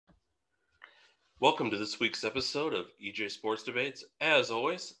Welcome to this week's episode of EJ Sports Debates. As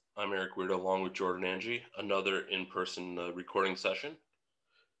always, I'm Eric Weirdo along with Jordan Angie, another in-person recording session.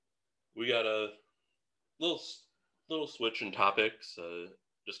 We got a little little switch in topics.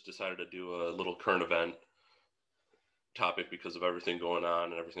 Just decided to do a little current event topic because of everything going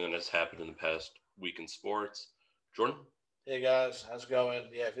on and everything that has happened in the past week in sports. Jordan? Hey guys, how's it going?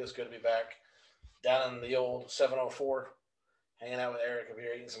 Yeah, it feels good to be back down in the old 704, hanging out with Eric over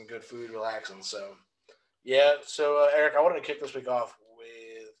here, eating some good food, relaxing. So Eric, I wanted to kick this week off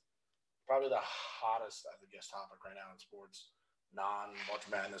with probably the hottest, I guess, topic right now in sports, non March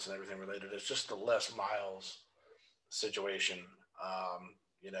Madness and everything related. It's just the Les Miles situation,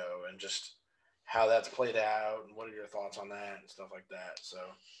 and just how that's played out and what are your thoughts on that and stuff like that.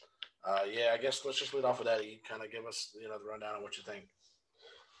 I guess let's just lead off with that. You kind of give us, the rundown on what you think.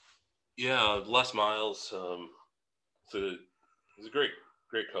 Yeah, Les Miles. He's a great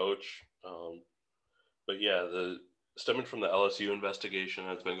coach. But yeah, the stemming from the LSU investigation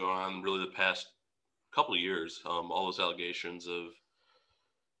that's been going on really the past couple of years, all those allegations of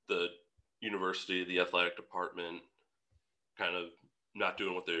the university, the athletic department, kind of not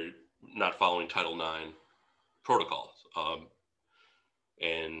doing what they're not following Title IX protocols,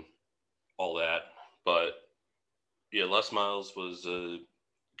 and all that. But yeah, Les Miles was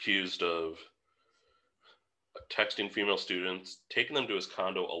accused of texting female students, taking them to his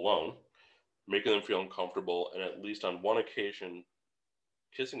condo alone, making them feel uncomfortable, and at least on one occasion,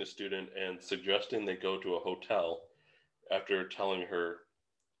 kissing a student and suggesting they go to a hotel after telling her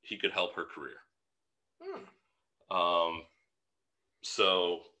he could help her career. Hmm. Um,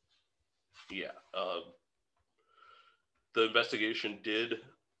 so, yeah, the investigation did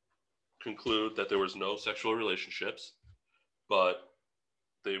conclude that there was no sexual relationships, but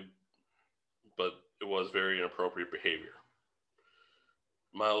they, but it was very inappropriate behavior.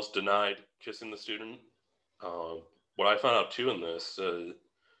 Miles denied kissing the student. What I found out too in this,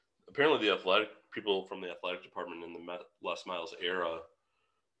 apparently the athletic people from the athletic department in the Les Miles era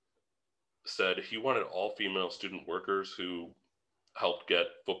said he wanted all female student workers who helped get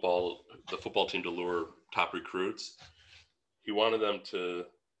the football team to lure top recruits. He wanted them to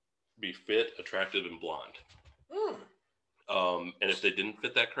be fit, attractive, and blonde. Hmm. And if they didn't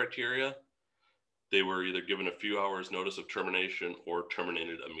fit that criteria, they were either given a few hours notice of termination or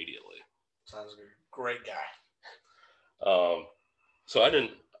terminated immediately. Sounds like a great guy. So I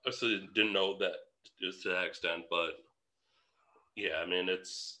obviously didn't know that just to that extent, but yeah, I mean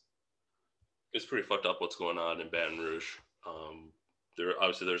it's pretty fucked up what's going on in Baton Rouge.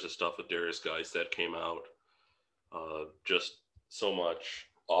 There's the stuff with Darius Geis that came out. Just so much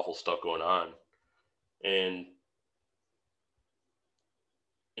awful stuff going on, and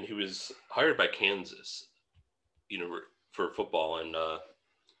he was hired by Kansas, for football, and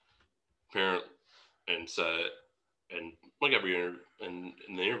parent and said, and like every in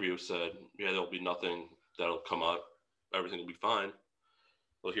the interview said, yeah, there'll be nothing that'll come up, everything will be fine.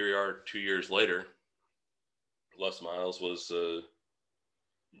 Well, here we are 2 years later. Les Miles was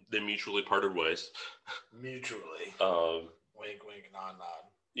they mutually parted ways. Mutually. Wink, wink, nod, nod.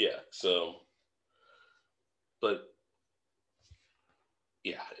 Yeah. So, but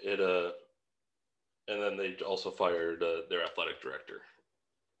yeah, and then they also fired their athletic director.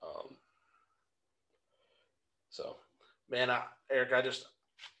 Um, so, Man, Eric, this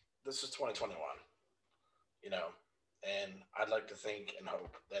is 2021, you know, and I'd like to think and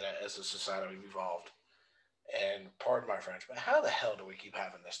hope that as a society we've evolved. And pardon my French, but how the hell do we keep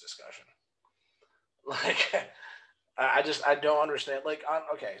having this discussion? Like, I don't understand.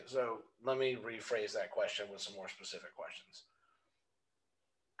 Okay, so let me rephrase that question with some more specific questions.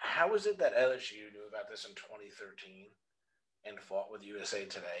 How is it that LSU knew about this in 2013 and fought with USA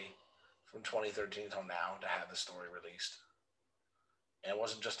Today from 2013 till now to have the story released? And it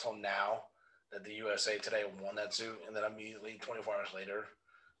wasn't just till now that the USA Today won that suit, and then immediately 24 hours later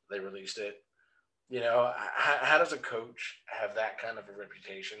they released it. How does a coach have that kind of a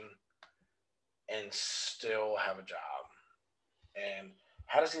reputation and still have a job? And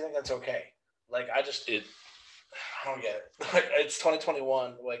how does he think that's okay? Like, it I don't get it. Like, it's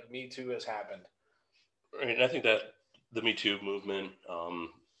 2021. Like, Me Too has happened. I think that the Me Too movement,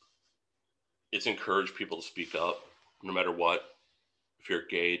 it's encouraged people to speak up, no matter what. If you're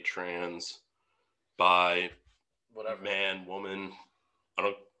gay, trans, bi, Whatever. man, woman, I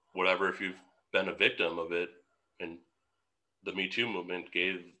don't, whatever. If you've been a victim of it, and the Me Too movement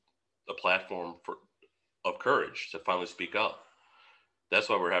gave a platform of courage to finally speak up. That's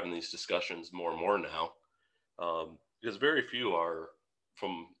why we're having these discussions more and more now, because very few are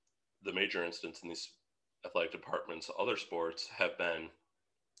from the major instance in these athletic departments. Other sports have been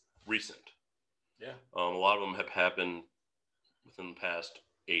recent. Yeah. A lot of them have happened within the past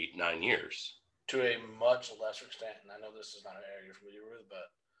 8-9 years. To a much lesser extent, and I know this is not an area you're familiar with,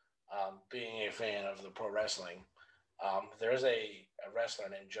 but being a fan of the pro wrestling, there's a wrestler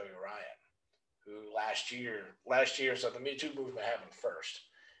named Joey Ryan who last year, so the Me Too movement happened first,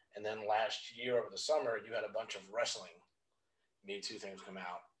 and then last year over the summer, you had a bunch of wrestling Me Too things come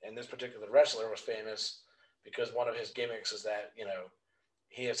out, and this particular wrestler was famous because one of his gimmicks is that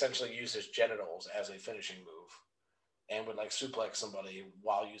he essentially used his genitals as a finishing move and would like suplex somebody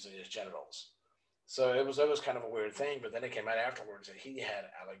while using his genitals. So it was kind of a weird thing, but then it came out afterwards that he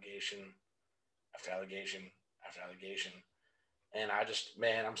had allegation after allegation after allegation. And I just,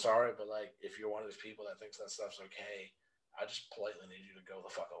 man, I'm sorry, but like, if you're one of those people that thinks that stuff's okay, I just politely need you to go the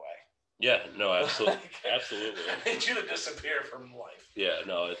fuck away. Yeah, no, absolutely, absolutely. I need you to disappear from life. Yeah,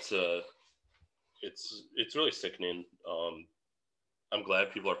 no, it's really sickening. I'm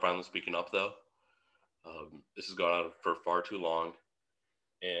glad people are finally speaking up, though. This has gone on for far too long,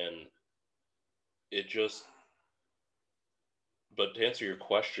 and it just. But to answer your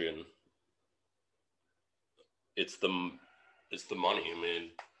question, it's the money. I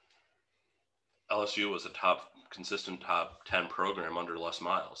mean, LSU was a consistent top 10 program under Les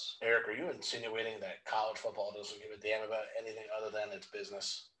Miles. Eric, are you insinuating that college football doesn't give a damn about anything other than its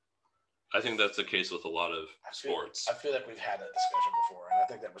business? I think that's the case with a lot of sports. I feel like we've had that discussion before, and I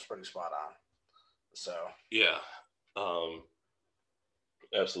think that was pretty spot on. So yeah,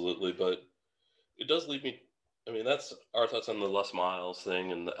 absolutely. But it does leave me. I mean, that's our thoughts on the Les Miles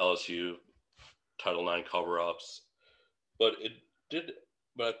thing and the LSU Title IX cover-ups. But it did.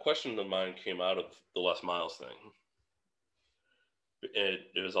 But a question of mine came out of the Les Miles thing.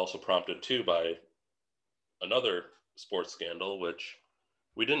 It was also prompted too by another sports scandal, which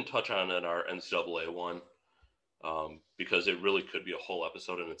we didn't touch on in our NCAA one, because it really could be a whole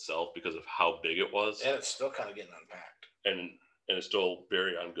episode in itself because of how big it was. And it's still kind of getting unpacked. And it's still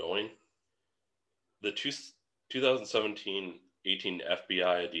very ongoing. The 2017-18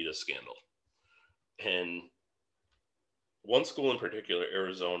 FBI Adidas scandal. And one school in particular,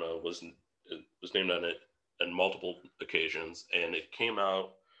 Arizona, was named on it on multiple occasions, and it came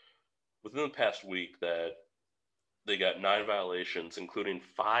out within the past week that they got 9 violations, including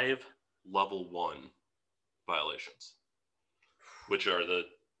 5 level 1 violations, which are the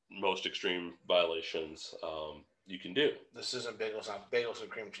most extreme violations you can do. This isn't bagels and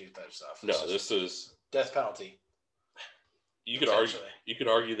cream cheese type stuff. This is death penalty. You could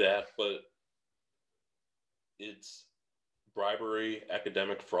argue that, but it's bribery,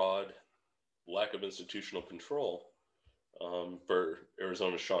 academic fraud, lack of institutional control. For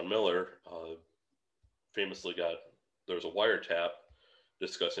Arizona's Sean Miller, famously there was a wiretap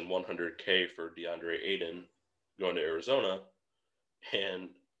discussing $100K for DeAndre Ayton going to Arizona, and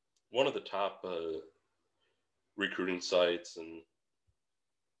one of the top recruiting sites and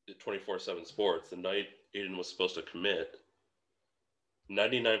 24/7 Sports, the night Ayton was supposed to commit,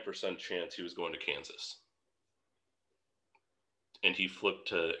 99% chance he was going to Kansas. And he flipped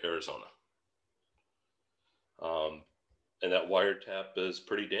to Arizona. And that wiretap is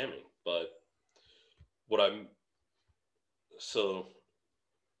pretty damning. But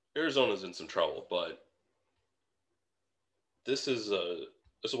Arizona's in some trouble, but this is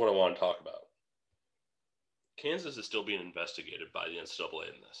what I want to talk about. Kansas is still being investigated by the NCAA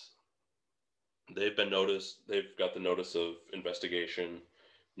in this. They've got the notice of investigation,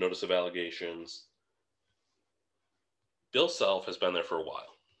 notice of allegations. Bill Self has been there for a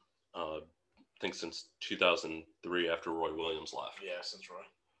while. I think since 2003 after Roy Williams left. Yeah, since Roy.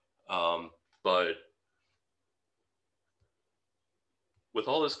 But with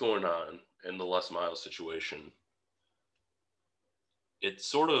all this going on in the Les Miles situation, it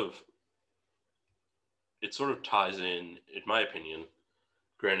sort of ties in my opinion,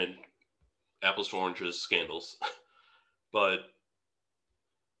 granted, apples to oranges scandals, but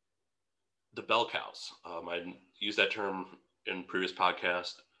the bell cows. I used that term in previous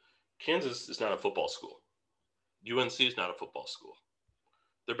podcast. Kansas is not a football school. UNC is not a football school.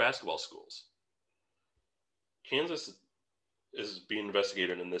 They're basketball schools. Kansas is being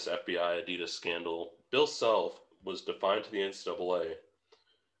investigated in this FBI Adidas scandal. Bill Self was defined to the NCAA,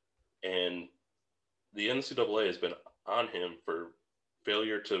 and the NCAA has been on him for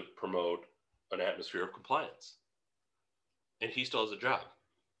failure to promote an atmosphere of compliance. And he still has a job.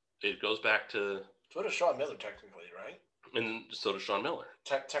 It goes back to... So does Sean Miller, technically, right? And so does Sean Miller.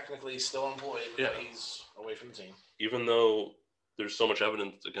 Technically still employed, but he's away from the team. Even though there's so much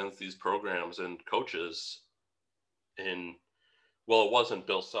evidence against these programs and coaches, and, well, it wasn't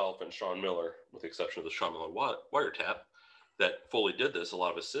Bill Self and Sean Miller, with the exception of the Sean Miller wiretap, that fully did this. A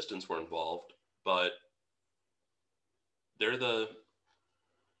lot of assistants were involved. but they're the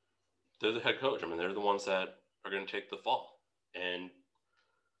head coach. I mean, they're the ones that are going to take the fall. And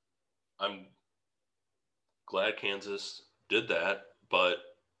I'm glad Kansas did that, but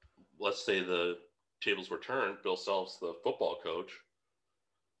let's say the tables were turned. Bill Self's the football coach.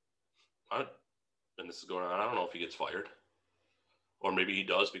 And this is going on. I don't know if he gets fired. Or maybe he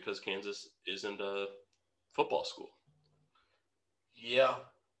does because Kansas isn't a football school. Yeah.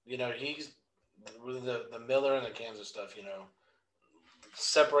 He's with the Miller and the Kansas stuff,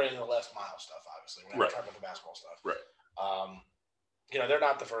 separating the last mile stuff, obviously. We're not talking about the basketball stuff. Right. They're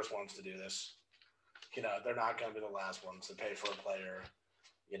not the first ones to do this. They're not going to be the last ones to pay for a player.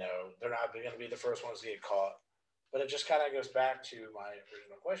 They're not going to be the first ones to get caught. But it just kind of goes back to my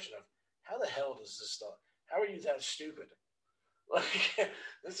original question of how the hell does this stuff? How are you that stupid?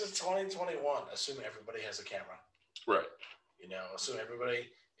 This is 2021. Assume everybody has a camera. Right. Assume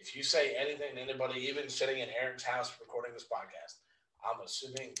everybody. If you say anything to anybody, even sitting in Eric's house recording this podcast, I'm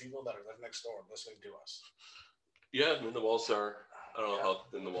assuming people that are living next door listening to us. Yeah, I mean, the walls are. I don't know how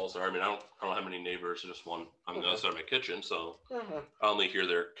thin the walls are. I mean, I don't have any neighbors. Just one on the other side of my kitchen, so I only hear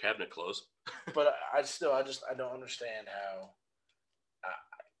their cabinet close. But I don't understand how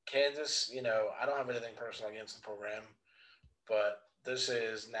Kansas. I don't have anything personal against the program, but this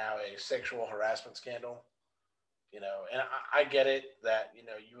is now a sexual harassment scandal. And I get it that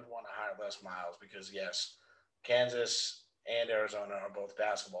you would want to hire Les Miles because yes, Kansas and Arizona are both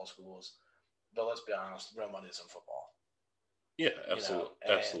basketball schools, but let's be honest, real money is in football. Yeah, absolutely.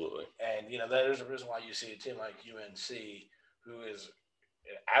 Absolutely. And there's a reason why you see a team like UNC, who is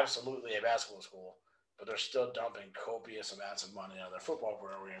absolutely a basketball school, but they're still dumping copious amounts of money on their football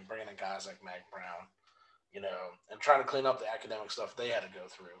program, bringing in guys like Mac Brown, and trying to clean up the academic stuff they had to go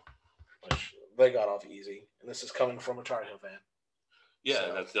through, which they got off easy. And this is coming from a Tar Heel fan. Yeah, so.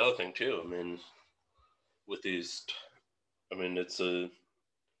 And that's the other thing too. I mean, with these,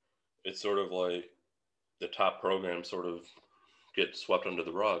 it's sort of like the top programs sort of get swept under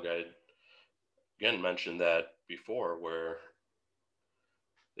the rug. I again mentioned that before, where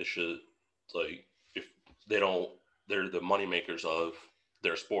they should, like, if they don't, they're the money makers of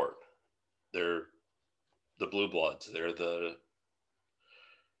their sport. They're the blue bloods. They're the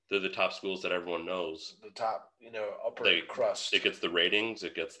top schools that everyone knows. The top, upper crust. It gets the ratings.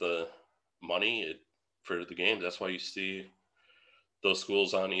 It gets the money for the games. That's why you see those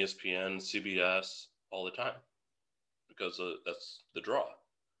schools on ESPN, CBS all the time, because that's the draw.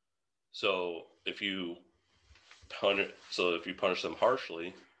 So if you punish them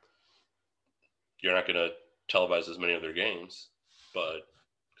harshly, you're not going to televise as many of their games, but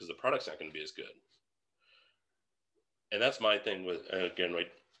because the product's not going to be as good. And that's my thing with, and again,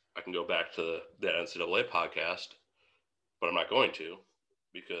 I can go back to that NCAA podcast, but I'm not going to,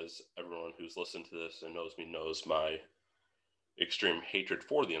 because everyone who's listened to this and knows me knows my extreme hatred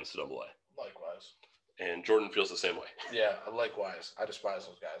for the NCAA. Likewise. And Jordan feels the same way. Yeah, likewise. I despise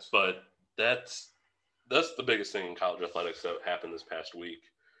those guys. But that's the biggest thing in college athletics that happened this past week.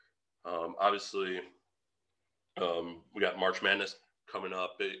 Obviously, we got March Madness coming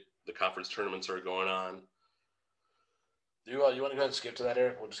up. The conference tournaments are going on. You want to go ahead and skip to that,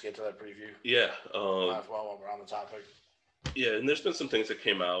 Eric? We'll just get to that preview. Yeah. While we're on the topic. Yeah, and there's been some things that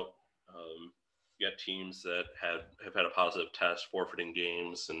came out. You got teams that have had a positive test, forfeiting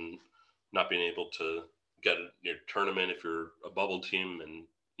games, and not being able to get your tournament if you're a bubble team and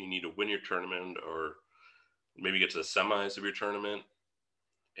you need to win your tournament, or maybe get to the semis of your tournament,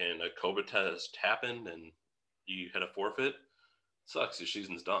 and a COVID test happened and you had a forfeit. It sucks. Your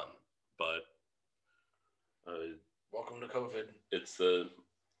season's done. But welcome to COVID. It's the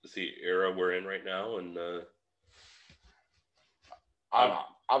era we're in right now, and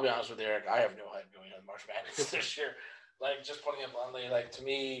I'll be honest with you, Eric. I have no hype going on March Madness this year. Like, just putting it bluntly, like, to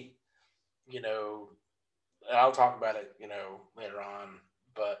me, I'll talk about it, later on.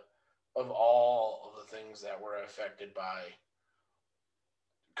 But of all of the things that were affected by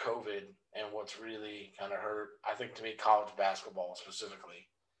COVID and what's really kind of hurt, I think to me, college basketball specifically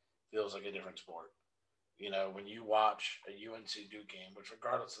feels like a different sport. When you watch a UNC Duke game, which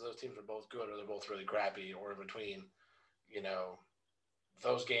regardless of those teams are both good or they're both really crappy or in between,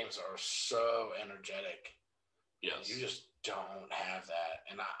 those games are so energetic. Yes. You just don't have that.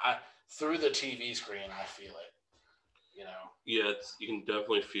 And I through the TV screen, I feel it. Yeah, you can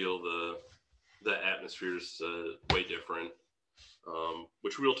definitely feel the atmosphere's way different,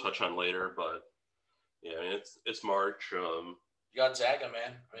 which we'll touch on later. But yeah, I mean, it's March. You got Zaga,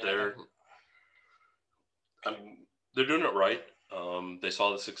 man. They're doing it right. They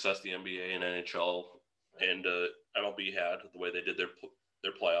saw the success the NBA and NHL and MLB had, the way they did their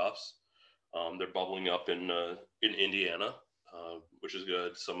playoffs. They're bubbling up in Indiana, which is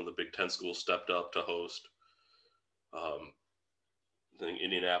good. Some of the Big Ten schools stepped up to host. I think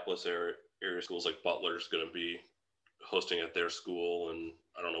Indianapolis area schools like Butler is going to be hosting at their school, and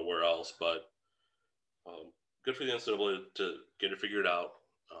I don't know where else, but good for the NCAA to get it figured out.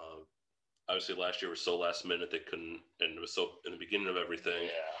 Obviously, last year was so last minute they couldn't, and it was so in the beginning of everything,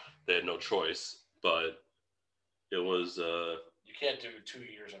 they had no choice. But it was. You can't do 2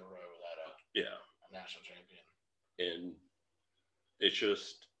 years in a row without a national champion. And it's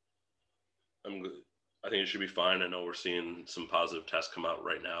just, I think it should be fine. I know we're seeing some positive tests come out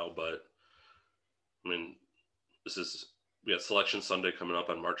right now, but I mean, we got Selection Sunday coming up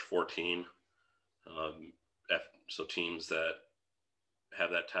on March 14. So teams that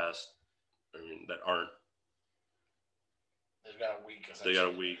have that test, I mean, that aren't. They've got a week. They got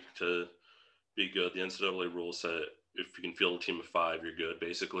a week to be good. The NCAA rules say if you can field a team of 5, you're good,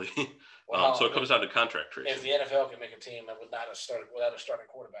 basically. Well, so it comes down to contract tracing. If the NFL can make a team without a starting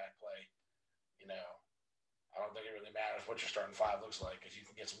quarterback play, I don't think it really matters what your starting 5 looks like. If you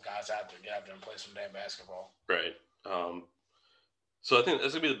can get some guys out there, get out there and play some damn basketball. Right. So I think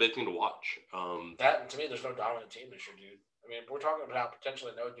that's going to be the big thing to watch. That, to me, there's no dominant team this year, dude. I mean, we're talking about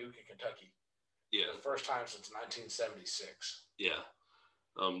potentially no Duke in Kentucky. Yeah. The first time since 1976. Yeah.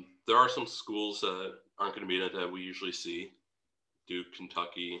 There are some schools that aren't going to be in it that we usually see. Duke,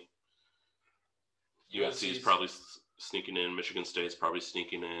 Kentucky. UNC is probably sneaking in. Michigan State's probably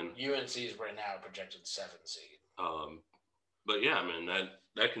sneaking in. UNC is right now projected 7th seed. But yeah, I mean,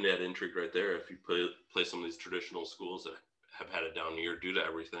 that can add intrigue right there if you play some of these traditional schools that have had a down year due to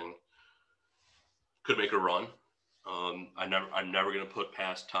everything. Could make a run. I'm never going to put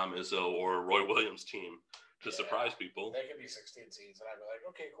past Tom Izzo or Roy Williams' team to surprise people. They could be 16 seeds, and I'd be like,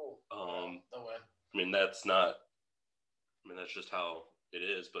 okay, cool. They'll win. I mean, that's just how it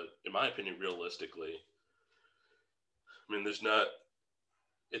is. But in my opinion, realistically, I mean, there's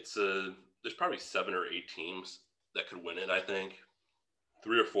probably 7 or 8 teams that could win it. I think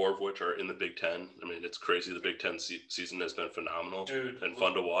 3 or 4 of which are in the Big Ten. I mean, it's crazy. The Big Ten season has been phenomenal, dude, and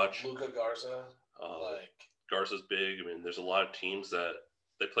fun to watch. Luka Garza, Garza's big. I mean, there's a lot of teams that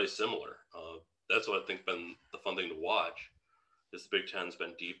they play similar. That's what I think been the fun thing to watch. Is the Big Ten's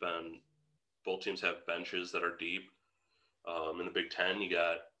been deep, and both teams have benches that are deep. In the Big Ten, you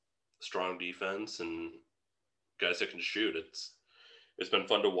got strong defense and guys that can shoot. It's been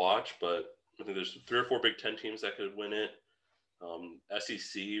fun to watch, but I think there's 3 or 4 Big Ten teams that could win it.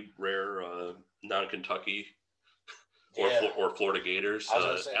 SEC, rare non-Kentucky or Florida Gators.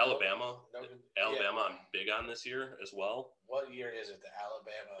 Alabama. I'm big on this year as well. What year is it that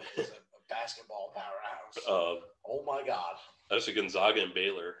Alabama is a basketball powerhouse? Oh my God. That's a Gonzaga and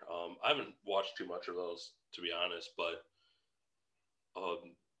Baylor. I haven't watched too much of those, to be honest, but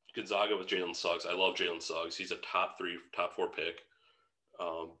Gonzaga with Jalen Suggs. I love Jalen Suggs. He's a top 3, top 4 pick.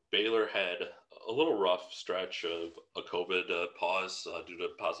 Baylor had a little rough stretch of a COVID pause due to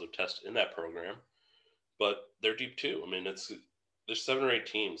a positive test in that program, but they're deep too. I mean, there's 7 or 8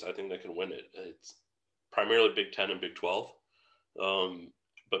 teams I think that can win it. It's primarily Big Ten and Big 12,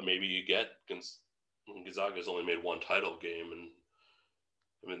 but maybe you get Gonzaga's only made 1 title game, and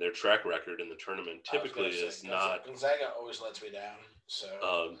I mean their track record in the tournament typically is not. Gonzaga always lets me down. So,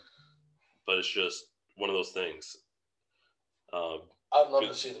 but it's just one of those things. I'd love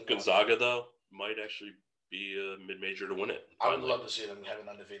to see them. Gonzaga, though, might actually be a mid-major to win it. Finally. I would love to see them have an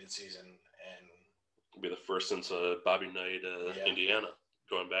undefeated season and be the first since Bobby Knight, Indiana,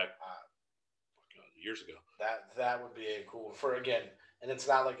 going back years ago. That would be a cool again. And it's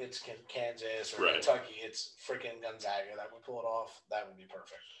not like it's Kansas or Kentucky. It's freaking Gonzaga that would pull it off. That would be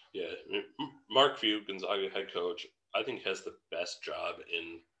perfect. Yeah, I mean, Mark Few, Gonzaga head coach, I think has the best job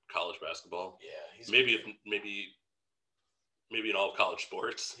in college basketball. Yeah, he's maybe in all of college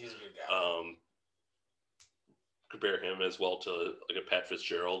sports. He's a good guy. Compare him as well to like a Pat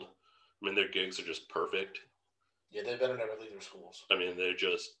Fitzgerald. I mean, their gigs are just perfect. Yeah, they better never leave their schools. I mean, they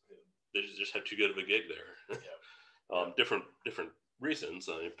just have too good of a gig there. Yeah. Different reasons.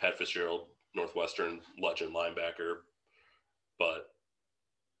 I mean, Pat Fitzgerald, Northwestern legend linebacker, but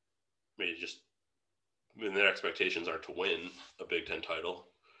I mean, their expectations aren't to win a Big Ten title.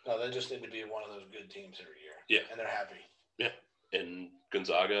 No, they just need to be one of those good teams every year. Yeah, and they're happy. Yeah, and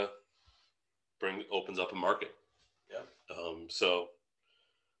Gonzaga opens up a market. Yeah. So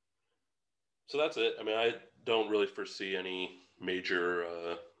that's it. I mean, I don't really foresee any major.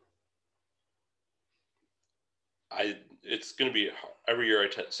 It's going to be every year. I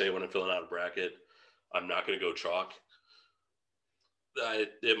say when I'm filling out a bracket, I'm not going to go chalk.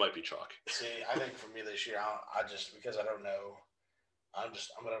 It might be chalk. See, I think for me this year, I just because I don't know I'm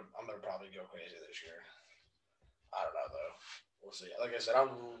gonna probably go crazy this year. I don't know though. We'll see. Like I said, I'm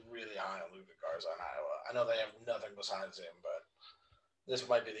really high on Luka Garza in Iowa. I know they have nothing besides him, but this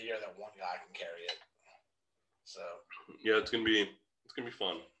might be the year that one guy can carry it. So Yeah, it's gonna be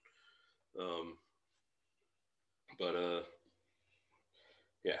fun. Um, but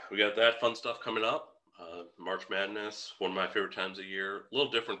yeah, we got that fun stuff coming up. March Madness, one of my favorite times of year. A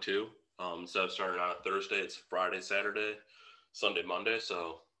little different too. Instead of starting on a Thursday, it's Friday, Saturday, Sunday, Monday.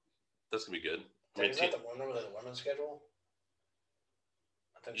 So that's gonna be good. I mean, is that the remember the women's schedule?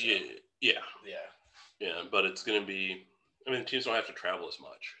 I think so. yeah, yeah, Yeah. yeah. But it's gonna be. I mean, teams don't have to travel as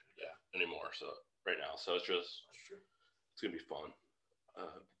much Yeah. anymore. So right now, so it's just That's true. it's gonna be fun.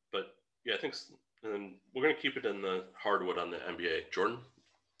 But yeah, I think, and we're gonna keep it in the hardwood on the NBA. Jordan.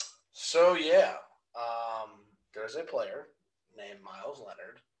 So yeah, there's a player named Miles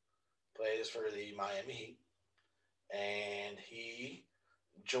Leonard, plays for the Miami Heat, and he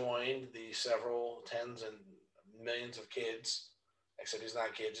joined the several tens and millions of kids. Except he's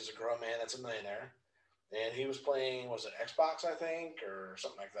not kids; he's a grown man that's a millionaire. And he was playing, was it Xbox, I think, or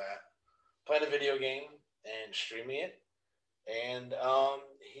something like that? Playing a video game and streaming it, and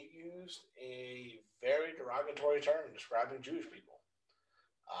he used a very derogatory term describing Jewish people.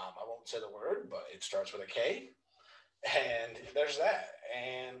 I won't say the word, but it starts with a K, and there's that.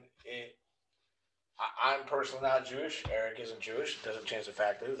 And I'm personally not Jewish. Eric isn't Jewish. It doesn't change the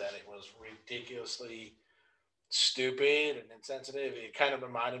fact though that it was ridiculously stupid and insensitive. It kind of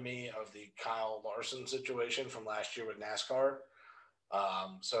reminded me of the Kyle Larson situation from last year with NASCAR.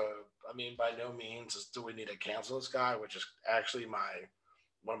 So I mean, by no means do we need to cancel this guy, which is actually my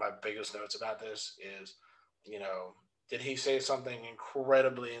one of my biggest notes about this is, you know, did he say something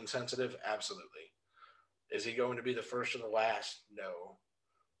incredibly insensitive? Absolutely. Is he going to be the first or the last? No.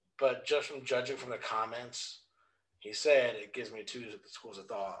 But just from judging from the comments, he said it gives me two schools of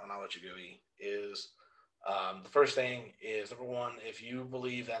thought, and I'll let you go. Is the first thing is number one, if you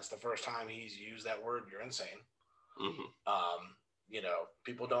believe that's the first time he's used that word, you're insane. Mm-hmm.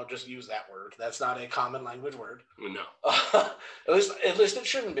 People don't just use that word. That's not a common language word. No. At least it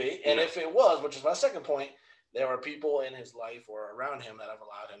shouldn't be. And No. if it was, which is my second point, there are people in his life or around him that have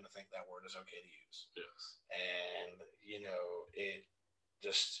allowed him to think that word is okay to use. Yes. And it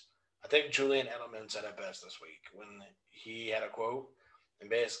just. I think Julian Edelman said it best this week when he had a quote and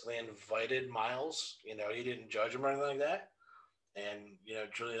basically invited Miles. He didn't judge him or anything like that. And,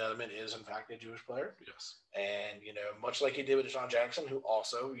 Julian Edelman is, in fact, a Jewish player. Yes. And, much like he did with Deshaun Jackson, who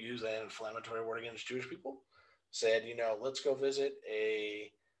also used an inflammatory word against Jewish people, said, let's go visit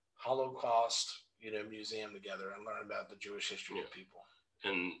a Holocaust, museum together and learn about the Jewish history of people.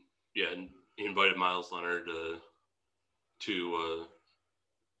 And, and he invited Miles Leonard to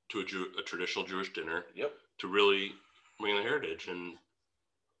a traditional Jewish dinner. Yep. To really bring the heritage. And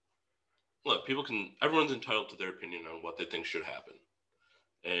look, everyone's entitled to their opinion on what they think should happen.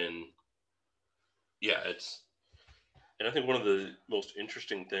 And yeah, and I think one of the most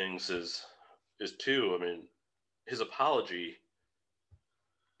interesting things is too, I mean, his apology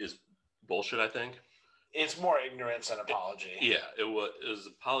is bullshit, I think. It's more ignorance than apology. It was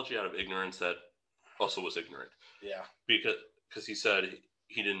apology out of ignorance that also was ignorant. Yeah. Because he said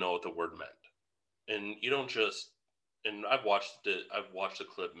he didn't know what the word meant. And you don't just, and I've watched the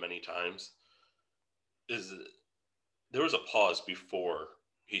clip many times, there was a pause before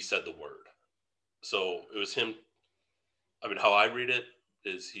he said the word. So it was him, I mean, how I read it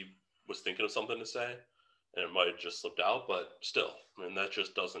is he was thinking of something to say, and it might have just slipped out, but still, I mean, that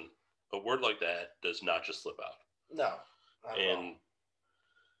just doesn't, a word like that does not just slip out. No. And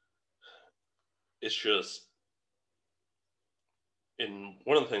it's just, and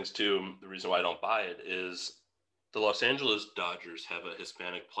one of the things too, the reason why I don't buy it is the Los Angeles Dodgers have a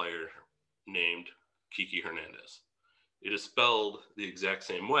Hispanic player named Kiki Hernandez. It is spelled the exact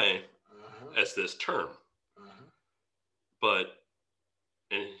same way as this term. But,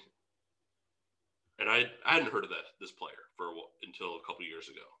 and I hadn't heard of this player until a couple years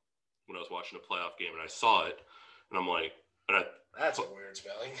ago when I was watching a playoff game and I saw it and I'm like, that's a weird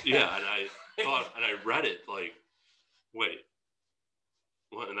spelling. Yeah, and I thought, and I read it like, wait,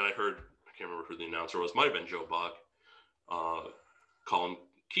 what? And then I heard, I can't remember who the announcer was, might have been Joe Buck, call him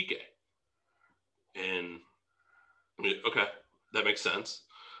Kike. And I mean, okay, that makes sense.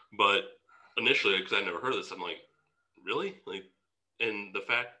 But initially, because I never heard of this, I'm like, really? And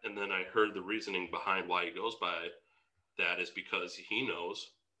then I heard the reasoning behind why he goes by that is because he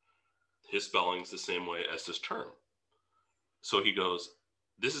knows his spelling's the same way as this term. So he goes,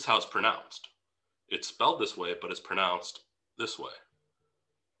 this is how it's pronounced. It's spelled this way, but it's pronounced this way.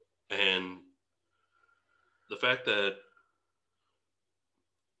 And the fact that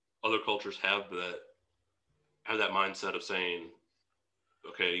other cultures have that mindset of saying,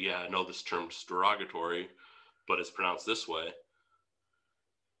 okay, yeah, I know this term's derogatory, but it's pronounced this way,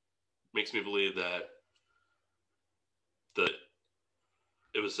 makes me believe that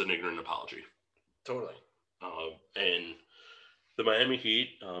it was an ignorant apology. Totally. And the Miami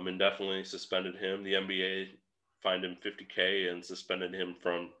Heat indefinitely suspended him. The NBA fined him $50,000 and suspended him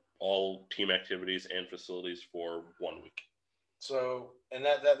from all team activities and facilities for 1 week. So, and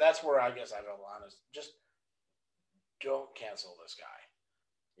that's where I guess I feel honest. Just don't cancel this guy.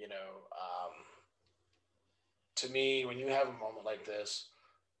 You know, to me, when you have a moment like this,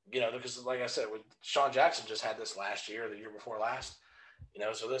 you know, because like I said, with Sean Jackson just had this last year, the year before last. You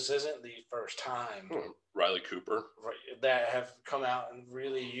know, so this isn't the first time Riley Cooper that have come out and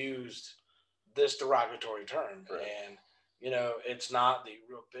really used this derogatory term. Right. And, you know, it's not the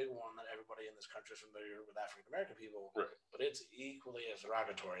real big one that everybody in this country is familiar with African American people, right. but it's equally as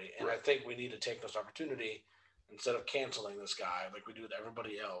derogatory. And Right. I think we need to take this opportunity instead of canceling this guy like we do with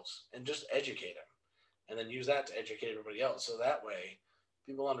everybody else and just educate him and then use that to educate everybody else. So that way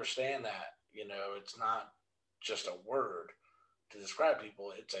people understand that, you know, it's not just a word to describe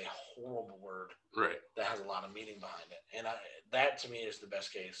people. It's a horrible word, right, that has a lot of meaning behind it. And that to me is the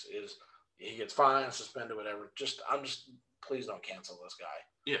best case. Is he gets fined, suspended, whatever. Please don't cancel this guy.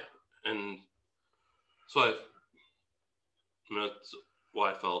 Yeah, and so that's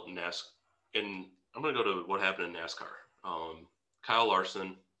why I felt NASCAR. And I'm going to go to what happened in NASCAR. Kyle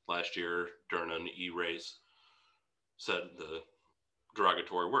Larson last year during an E-race said the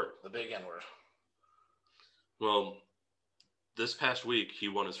derogatory word, the big N word. Well, this past week, he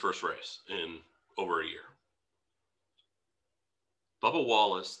won his first race in over a year. Bubba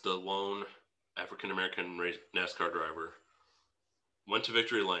Wallace, the lone African-American NASCAR driver, went to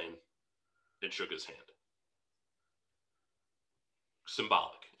victory lane and shook his hand.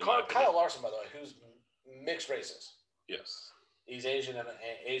 Symbolic. Kyle Larson, by the way, who's mixed races. Yes. He's Asian and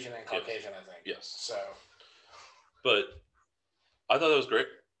Caucasian, I think. Yes. So. But I thought that was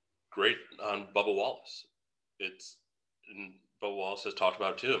great on Bubba Wallace. Bubba Wallace has talked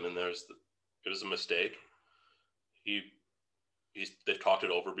about it too. I mean, it was a mistake. They've talked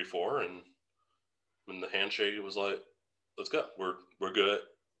it over before, and when the handshake, it was like, let's go. We're good.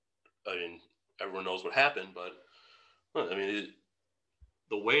 I mean, everyone knows what happened, but I mean,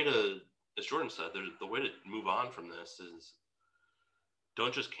 the way to, as Jordan said, the way to move on from this is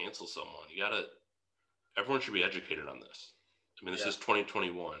don't just cancel someone. Everyone should be educated on this. I mean, this is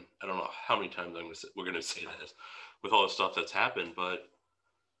 2021. I don't know how many times we're going to say this with all the stuff that's happened, but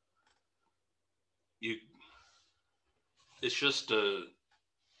it's just the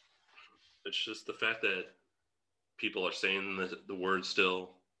fact that people are saying the word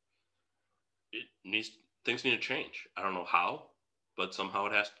still. Things need to change. I don't know how, but somehow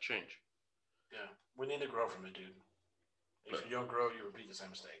it has to change. Yeah, we need to grow from it, dude. If you don't grow, you repeat the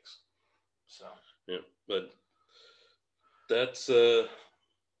same mistakes. So. Yeah, but that's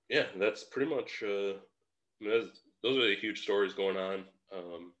pretty much. Those are the huge stories going on.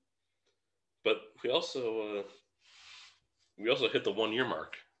 But we also hit the 1 year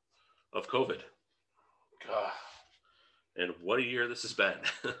mark of COVID. God. And what a year this has been.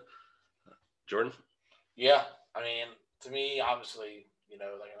 Jordan? Yeah. I mean, to me, obviously, you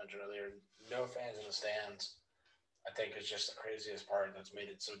know, like I mentioned earlier, no fans in the stands, I think is just the craziest part that's made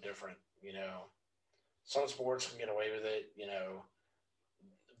it so different. You know, some sports can get away with it, you know,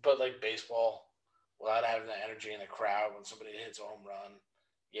 but like baseball, without having the energy in the crowd when somebody hits a home run,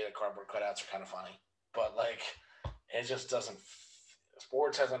 yeah, the cardboard cutouts are kind of funny, but like it just doesn't.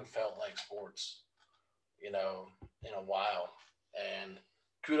 Sports hasn't felt like sports, you know, in a while. And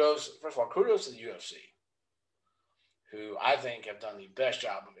first of all, kudos to the UFC, who I think have done the best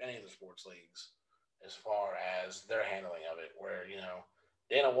job of any of the sports leagues as far as their handling of it. Where, you know,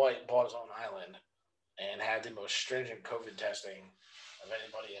 Dana White bought his own island and had the most stringent COVID testing of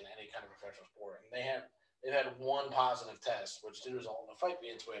anybody in any kind of professional sport. And they've had one positive test, which did result in the fight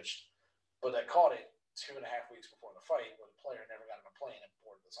being switched, but they caught it 2.5 weeks before the fight when the player never got on a plane and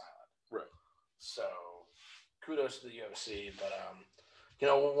boarded this island. Right. So kudos to the UFC. But, you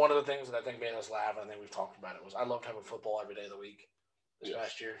know, one of the things that I think made us laugh, and I think we've talked about it, was I loved having football every day of the week this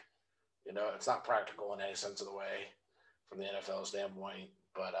past year. You know, it's not practical in any sense of the way from the NFL standpoint,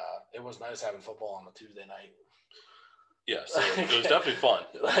 but it was nice having football on a Tuesday night. Yes, it was definitely fun.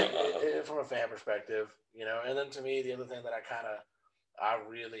 From a fan perspective, you know. And then to me, the other thing that I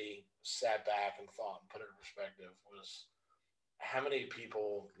really sat back and thought and put it in perspective was how many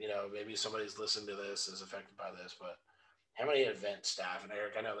people, you know, maybe somebody's listened to this is affected by this, but how many event staff, and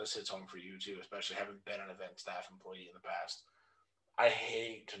Eric, I know this hits home for you too, especially having been an event staff employee in the past. I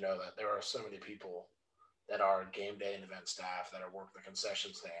hate to know that there are so many people that are game day and event staff that are work the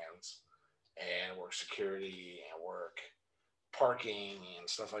concession stands and work security and work parking and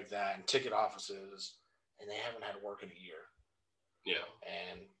stuff like that and ticket offices, and they haven't had work in a year. Yeah.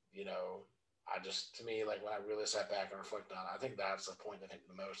 And I just, to me, like when I really sat back and reflect on it, I think that's the point that hit me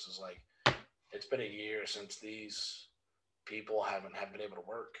the most is like it's been a year since these people have been able to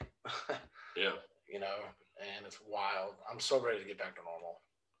work. Yeah. And it's wild. I'm so ready to get back to normal.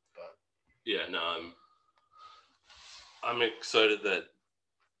 But yeah, no, I'm excited that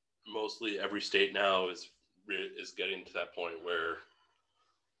mostly every state now is getting to that point where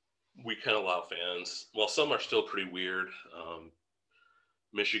we can allow fans. Well, some are still pretty weird.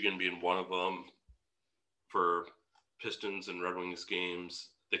 Michigan being one of them. For Pistons and Red Wings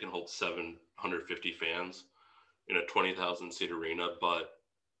games, they can hold 750 fans in a 20,000 seat arena, but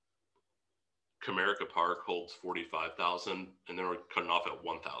Comerica Park holds 45,000, and they're cutting off at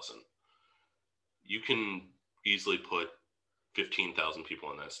 1,000. You can easily put 15,000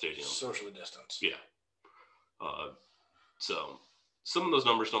 people in that stadium. Socially distanced. Yeah. So some of those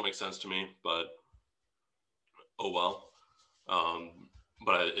numbers don't make sense to me, but oh well.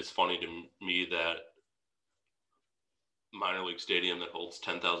 But it's funny to me that minor league stadium that holds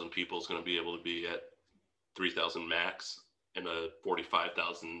 10,000 people is going to be able to be at 3,000 max, and a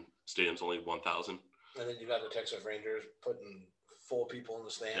 45,000 stadium's only 1,000. And then you got the Texas Rangers putting full people in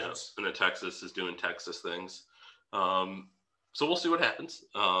the stands. Yeah. And then Texas is doing Texas things. So we'll see what happens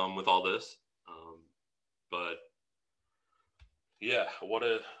with all this. But yeah, what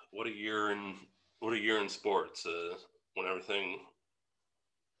a year in sports. When everything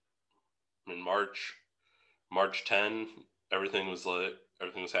in March 10, everything was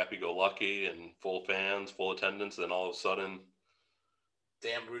happy-go-lucky and full fans, full attendance. Then all of a sudden,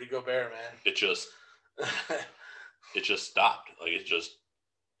 damn Rudy Gobert, man! It just stopped.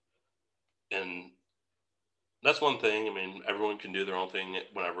 And that's one thing. I mean, everyone can do their own thing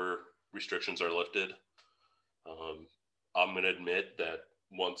whenever restrictions are lifted. I'm going to admit that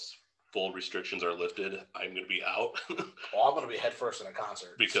once full restrictions are lifted, I'm going to be out. Well, I'm going to be headfirst in a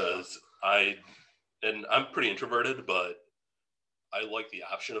concert. Because I'm pretty introverted, but I like the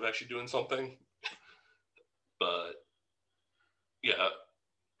option of actually doing something. But yeah,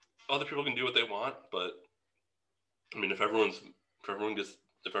 other people can do what they want. But I mean, if everyone's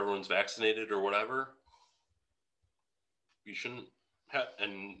vaccinated or whatever, you shouldn't have,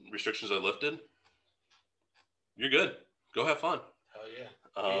 and restrictions are lifted, you're good. Go have fun. Hell yeah.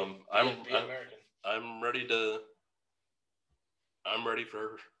 Be American. I'm ready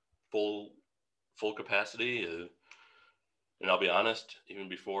for full capacity. And I'll be honest, even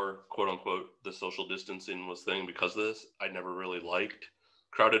before quote unquote the social distancing was thing, because of this, I never really liked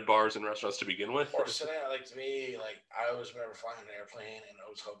crowded bars and restaurants to begin with. Or sitting to me, I always remember flying an airplane and I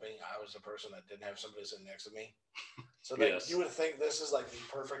was hoping I was the person that didn't have somebody sitting next to me. So yes. You would think this is the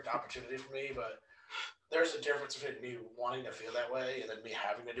perfect opportunity for me, but there's a difference between me wanting to feel that way and then me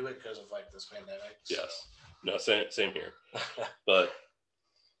having to do it because of this pandemic. So. Yes. No, same here. But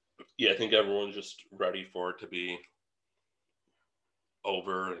yeah, I think everyone's just ready for it to be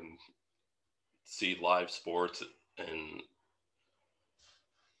over and see live sports and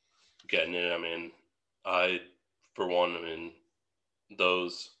getting it. I mean,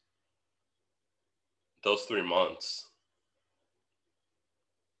 those 3 months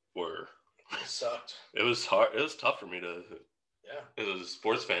were. It sucked. It was hard. It was tough for me to. Yeah. As a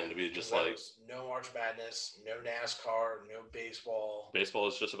sports fan to be just no March Madness, no NASCAR, no baseball. Baseball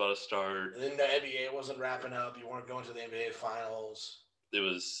is just about to start. And then the NBA wasn't wrapping up. You weren't going to the NBA finals. It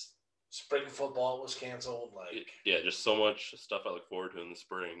was. Spring football was canceled. Yeah, just so much stuff I look forward to in the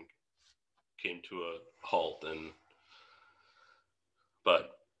spring came to a halt,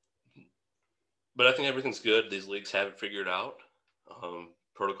 but I think everything's good. These leagues have it figured out.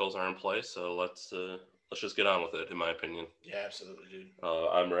 Protocols are in place, so let's just get on with it, in my opinion. Yeah, absolutely, dude.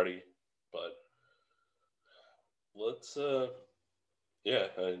 I'm ready, but let's yeah,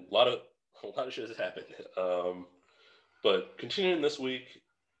 a lot of shit has happened. But continuing this week,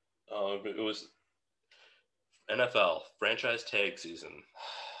 it was NFL franchise tag season,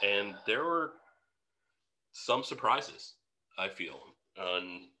 and there were some surprises, I feel,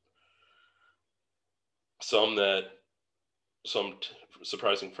 some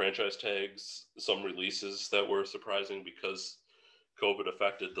surprising franchise tags, some releases that were surprising because COVID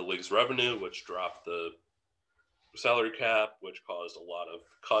affected the league's revenue, which dropped the salary cap, which caused a lot of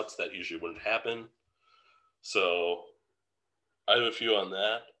cuts that usually wouldn't happen. So I have a few on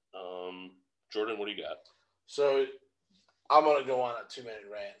that. Jordan, what do you got? So I'm going to go on a 2-minute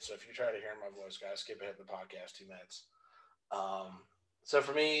rant. So if you try to hear my voice, guys, skip ahead the podcast 2 minutes. So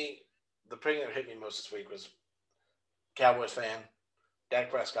for me, the thing that hit me most this week was Cowboys fan. Dak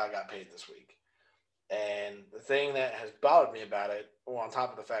Prescott got paid this week. And the thing that has bothered me about it, well, on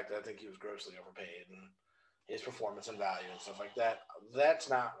top of the fact that I think he was grossly overpaid and his performance and value and stuff like that, that's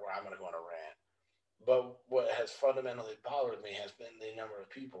not where I'm going to go on a rant. But what has fundamentally bothered me has been the number of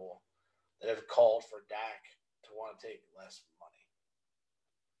people that have called for Dak to want to take less money.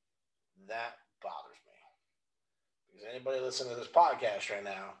 That bothers me. Because anybody listening to this podcast right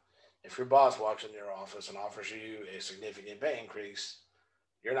now, if your boss walks into your office and offers you a significant pay increase,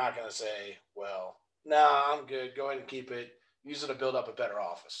 you're not going to say, well, nah, I'm good. Go ahead and keep it. Use it to build up a better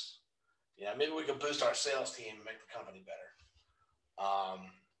office. Maybe we can boost our sales team and make the company better.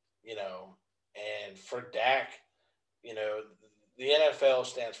 You know, and for Dak, the NFL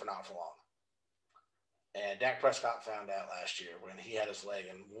stands for not for long. And Dak Prescott found out last year when he had his leg,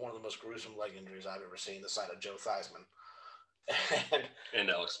 and one of the most gruesome leg injuries I've ever seen, the sight of Joe Theismann. And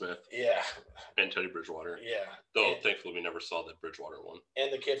Alex Smith. Yeah. And Teddy Bridgewater. Yeah. Though, thankfully, we never saw that Bridgewater one.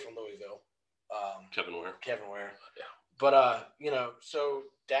 And the kid from Louisville. Kevin Ware. Yeah. But, so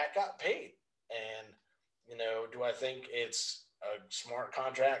Dak got paid. And, do I think it's a smart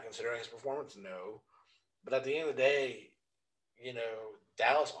contract considering his performance? No. But at the end of the day,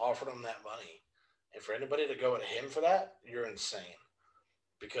 Dallas offered him that money. And for anybody to go at him for that, you're insane.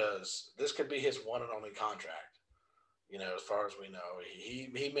 Because this could be his one and only contract. As far as we know, he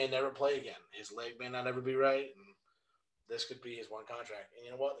may never play again. His leg may not ever be right. And this could be his one contract. And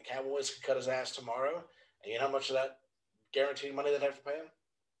you know what? The Cowboys could cut his ass tomorrow. And you know how much of that guaranteed money they'd have to pay him?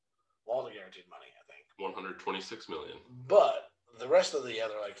 All the guaranteed money, I think. $126 million. But the rest of the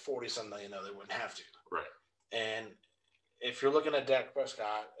other, like 40-some million, they wouldn't have to. Right. And if you're looking at Dak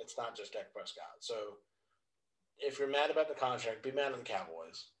Prescott, it's not just Dak Prescott. So if you're mad about the contract, be mad at the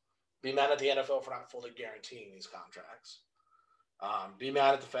Cowboys. Be mad at the NFL for not fully guaranteeing these contracts. Be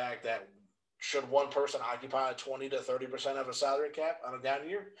mad at the fact that should one person occupy 20 to 30% of a salary cap on a down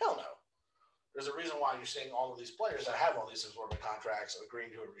year? Hell no. There's a reason why you're seeing all of these players that have all these absorbent contracts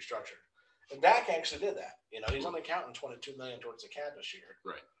agreeing to a restructure. And Dak actually did that. He's only counting $22 million towards the cap this year.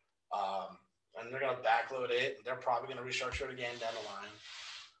 Right. And they're going to backload it. And they're probably going to restructure it again down the line.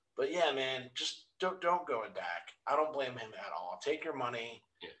 But yeah, man, just don't go at Dak. I don't blame him at all. Take your money,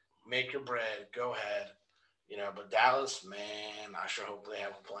 make your bread, go ahead. But Dallas, man, I sure hope they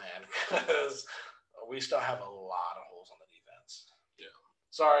have a plan because we still have a lot of holes on the defense. Yeah.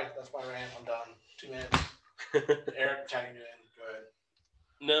 Sorry, that's my rant. I'm done. 2 minutes. Eric, tagging you in. Go ahead.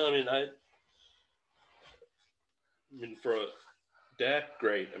 No, I mean, for Dak,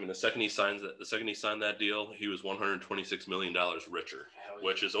 great. The second he signed that deal, he was $126 million richer,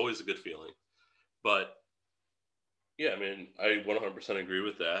 which is always a good feeling. But yeah, I 100% agree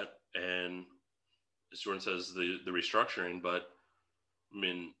with that. And as Jordan says, the restructuring, but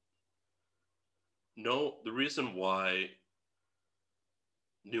no, the reason why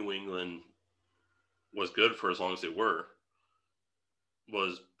New England was good for as long as they were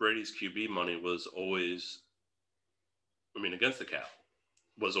was Brady's QB money was always, against the cap,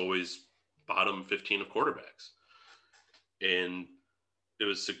 was always bottom 15 of quarterbacks. And it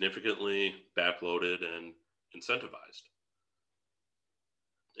was significantly backloaded and incentivized.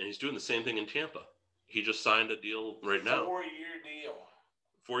 And he's doing the same thing in Tampa. He just signed a deal right now.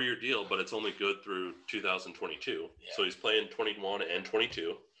 4-year deal, but it's only good through 2022. Yeah. So he's playing 21 and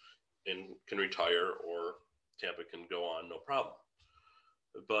 22 and can retire, or Tampa can go on, no problem.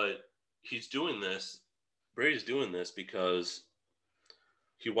 But he's doing this, Brady's doing this because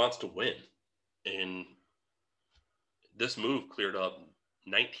he wants to win. And this move cleared up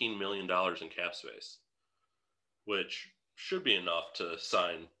 $19 million in cap space, which should be enough to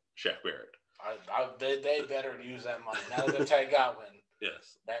sign Shaq Barrett. They better use that money. Now that Ty Godwin,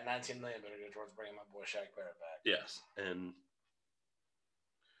 yes, that $19 million better go towards bringing my boy Shaq Barrett back. Yes, and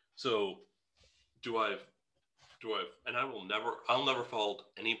so I'll never fault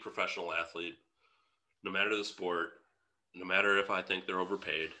any professional athlete, no matter the sport, no matter if I think they're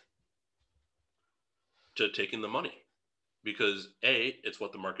overpaid, to taking the money, because it's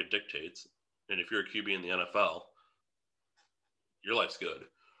what the market dictates, and if you're a QB in the NFL, your life's good.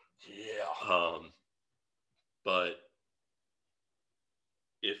 Yeah. But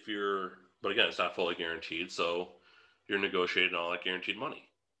again, it's not fully guaranteed, so you're negotiating all that guaranteed money.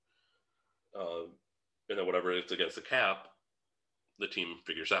 And then whatever it's against the cap, the team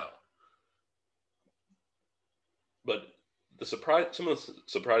figures out. But some of the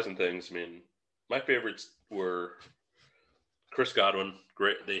surprising things, my favorites were Chris Godwin.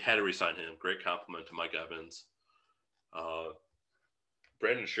 Great. They had to re-sign him. Great compliment to Mike Evans.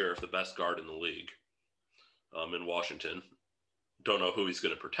 Brandon Sheriff, the best guard in the league in Washington. don't know who he's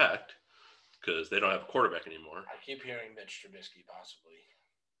going to protect because they don't have a quarterback anymore. I keep hearing Mitch Trubisky possibly.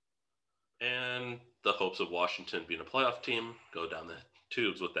 And the hopes of Washington being a playoff team go down the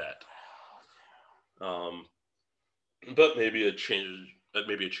tubes with that. But maybe a change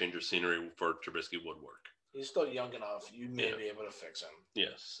of scenery for Trubisky would work. He's still young enough. You may be able to fix him.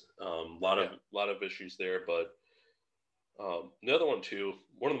 Yes, lot of issues there, but the other one too,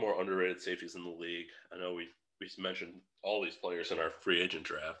 one of the more underrated safeties in the league. I know we mentioned all these players in our free agent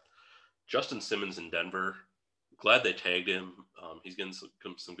draft. Justin Simmons in Denver. Glad they tagged him. He's getting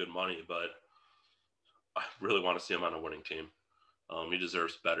some good money, but I really want to see him on a winning team. He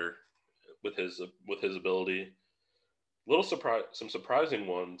deserves better with his ability. Some surprising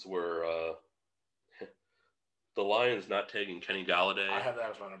ones were the Lions not taking Kenny Golladay. I have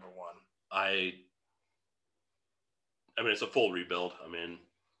that as my number one. I mean, it's a full rebuild. I mean,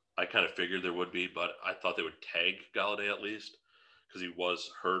 I kind of figured there would be, but I thought they would tag Golladay at least because he was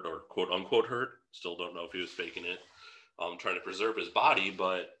hurt or quote unquote hurt. Still don't know if he was faking it, trying to preserve his body.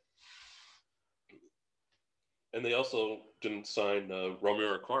 And they also didn't sign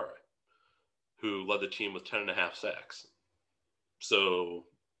Romeo Okwara, who led the team with 10.5 sacks. So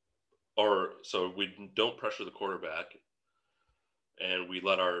we don't pressure the quarterback, and we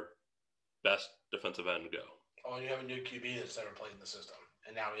let our best defensive end go. Oh, and you have a new QB that's never played in the system,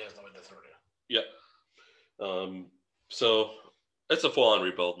 and now he has no way to throw to. Yeah. So it's a full-on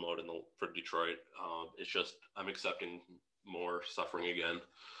rebuild mode for Detroit. It's just I'm accepting more suffering again,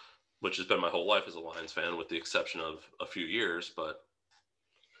 which has been my whole life as a Lions fan, with the exception of a few years, but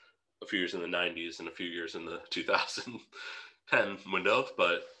a few years in the 90s and a few years in the 2010 window.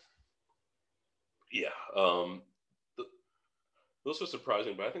 But yeah, those were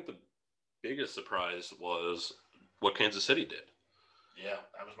surprising, but I think the biggest surprise was what Kansas City did. Yeah,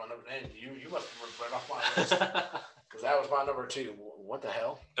 that was my number. And you must have right off my list because that was my number 2. What the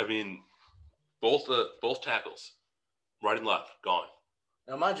hell? I mean, both tackles, right and left, gone.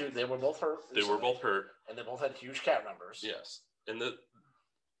 Now, mind you, they were both hurt. They were both hurt, and they both had huge cap numbers. Yes, and the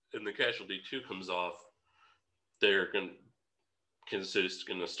casualty too comes off. Kansas City's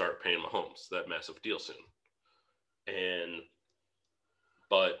going to start paying Mahomes that massive deal soon,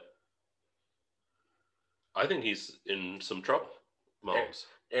 but I think he's in some trouble. Mahomes.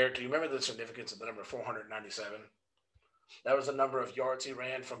 Eric, do you remember the significance of the number 497? That was the number of yards he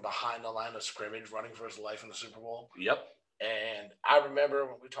ran from behind the line of scrimmage, running for his life in the Super Bowl. Yep. And I remember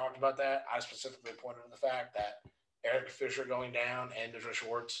when we talked about that, I specifically pointed to the fact that Eric Fisher going down and Deidre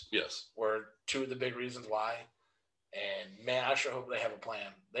Schwartz were two of the big reasons why. And, man, I sure hope they have a plan.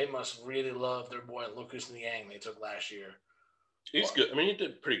 They must really love their boy Lucas Niang they took last year. He's good. I mean, he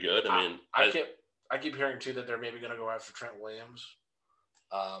did pretty good. I keep hearing, too, that they're maybe going to go after Trent Williams.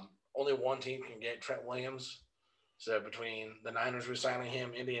 Only one team can get Trent Williams. So between the Niners re-signing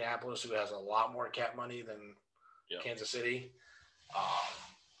him, Indianapolis, who has a lot more cap money than Kansas City,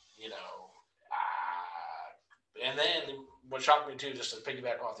 and then what shocked me too, just to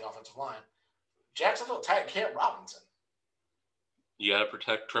piggyback off the offensive line, Jacksonville tight Cam Robinson. You got to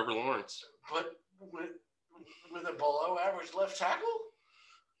protect Trevor Lawrence, but with a below-average left tackle,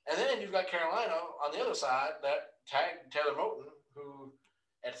 and then you've got Carolina on the other side that tagged Taylor Moton, who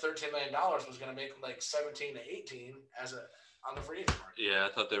at $13 million was going to make like 17 to 18 on the free agent market. Yeah,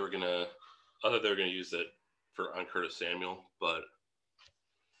 I thought they were going to use it on Curtis Samuel, but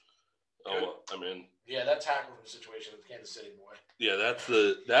that tackle situation with Kansas City, boy. Yeah,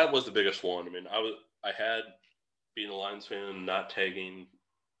 that was the biggest one. I mean, I had being a Lions fan not tagging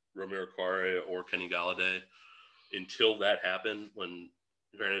Romeo Okwara or Kenny Golladay until that happened. When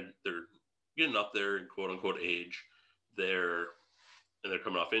granted they're getting up there in quote unquote age, they're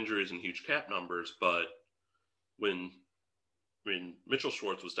coming off injuries and huge cap numbers, but Mitchell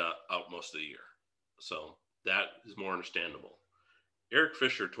Schwartz was out most of the year, so that is more understandable. Eric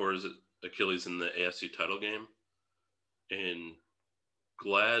Fisher tore his Achilles in the AFC title game, and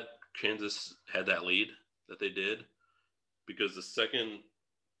glad Kansas had that lead that they did, because the second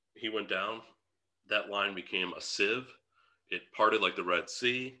he went down, that line became a sieve. It parted like the Red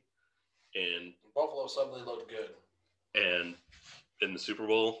Sea, and Buffalo suddenly looked good. And in the Super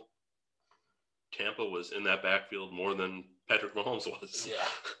Bowl, Tampa was in that backfield more than Patrick Mahomes was. Yeah.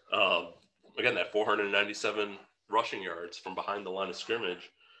 Again, that 497 rushing yards from behind the line of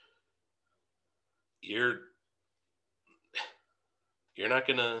scrimmage. You're not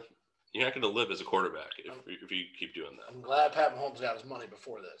gonna live as a quarterback if you keep doing that. I'm glad Pat Mahomes got his money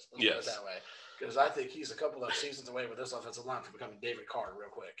before this. Let's yes. put it that way, because I think he's a couple of seasons away with this offensive line from becoming David Carr real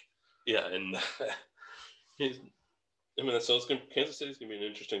quick. Yeah, and Kansas City's gonna be an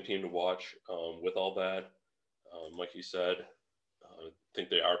interesting team to watch with all that. Like you said, think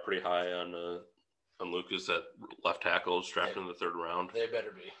they are pretty high on Lucas at left tackle, drafted in the 3rd round. They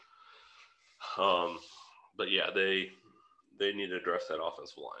better be. But yeah, they need to address that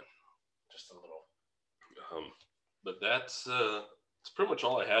offensive line just a little. But that's pretty much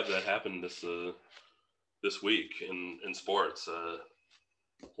all I have that happened this week in sports. A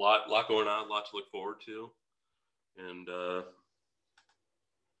lot going on, a lot to look forward to, and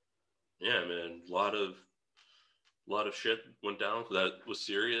yeah, man, a lot of shit went down that was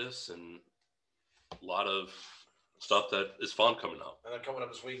serious, and a lot of stuff that is fun coming up. And then coming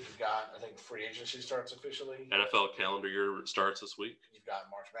up this week, you've got, I think, free agency starts officially. NFL calendar year starts this week. You've got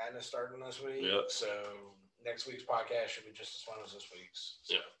March Madness starting this week. Yep. So next week's podcast should be just as fun as this week's.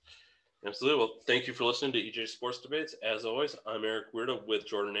 So. Yeah. Absolutely. Well, thank you for listening to EJ Sports Debates. As always, I'm Eric Weirdo with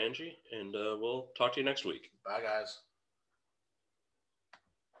Jordan Angie, and we'll talk to you next week. Bye, guys.